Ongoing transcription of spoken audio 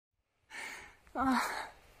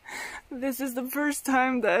This is the first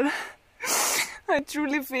time that I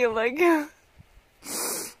truly feel like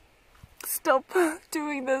stop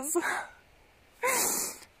doing this.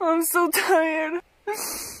 I'm so tired.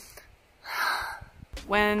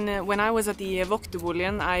 When I was at the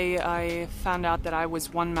Vokterboligen, I found out that I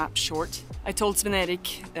was one map short. I told Sven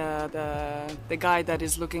Erik, the guy that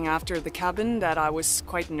is looking after the cabin, that I was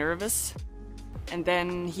quite nervous. And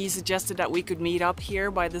then he suggested that we could meet up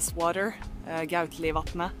here by this water,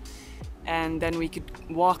 Gautlivatnet, and then we could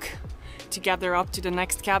walk together up to the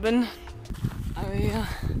next cabin. I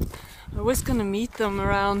was gonna meet them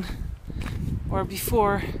around or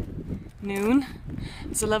before noon.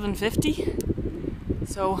 It's 11:50,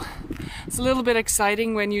 so it's a little bit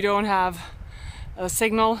exciting when you don't have a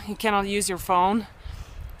signal, you cannot use your phone.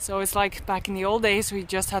 So it's like back in the old days, we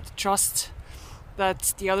just had to trust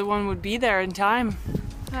that the other one would be there in time.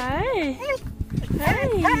 Hej!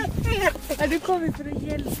 Hej! Har du kommit för att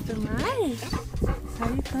hjälpa mig?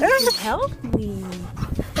 Have you come to help me?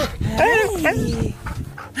 Hej!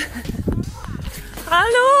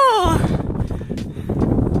 Hallå!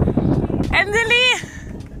 Endelig!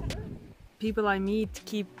 People I meet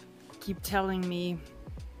keep telling me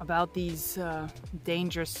about these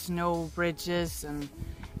dangerous snow bridges and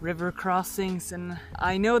river crossings, and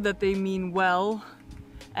I know that they mean well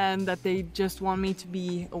and that they just want me to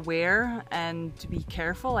be aware and to be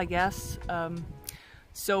careful, I guess.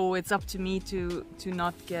 So it's up to me to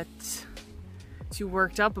not get too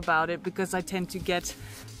worked up about it, because I tend to get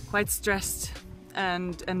quite stressed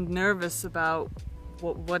and nervous about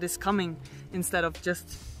what is coming, instead of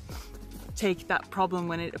just take that problem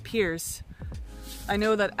when it appears. I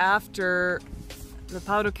know that after the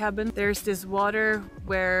powder cabin, there's this water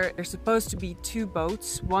where there's supposed to be 2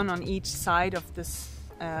 boats, one on each side of this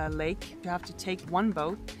lake. You have to take one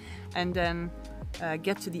boat and then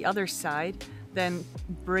get to the other side, then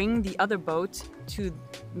bring the other boat to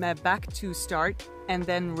back to start, and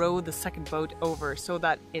then row the second boat over, so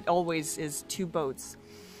that it always is 2 boats.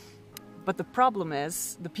 But the problem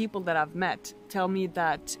is, the people that I've met tell me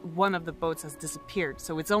that one of the boats has disappeared,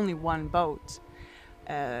 so it's only one boat.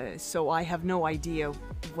 So I have no idea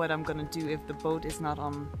what I'm gonna do if the boat is not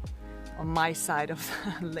on my side of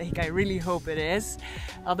the lake. I really hope it is.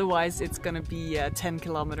 Otherwise it's gonna be 10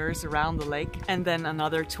 kilometers around the lake and then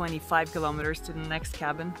another 25 kilometers to the next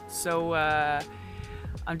cabin. So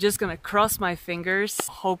I'm just gonna cross my fingers,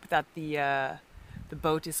 hope that the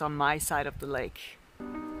boat is on my side of the lake.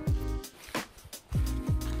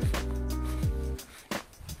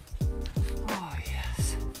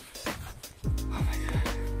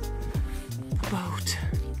 Boat.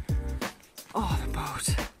 Oh, the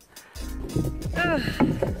boat.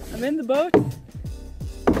 I'm in the boat.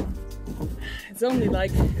 It's only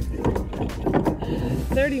like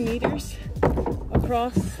 30 meters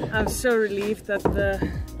across. I'm so relieved that the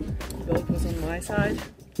boat was on my side.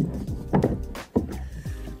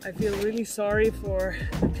 I feel really sorry for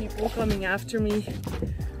the people coming after me,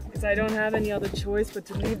 because I don't have any other choice but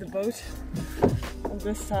to leave the boat on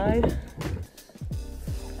this side.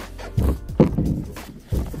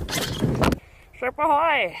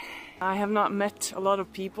 Ahoy! I have not met a lot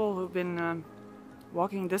of people who've been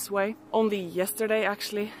walking this way. Only yesterday,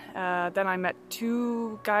 actually. Then I met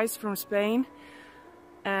 2 guys from Spain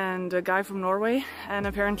and a guy from Norway. And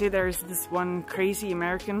apparently there is this one crazy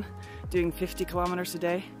American doing 50 kilometers a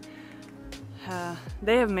day.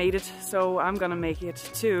 They have made it, so I'm gonna make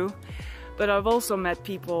it too. But I've also met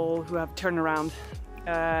people who have turned around,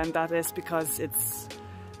 and that is because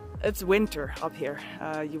it's winter up here.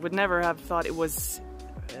 You would never have thought it was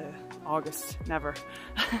August, never.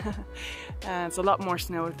 And it's a lot more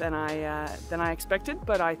snow than I expected,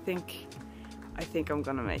 but I think I'm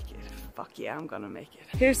gonna make it. Fuck yeah, I'm gonna make it.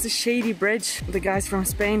 Here's the shady bridge the guys from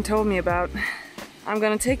Spain told me about. I'm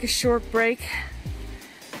gonna take a short break,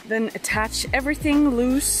 then attach everything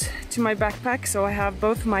loose to my backpack so I have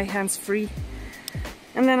both my hands free,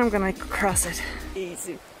 and then I'm gonna cross it.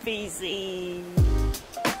 Easy peasy.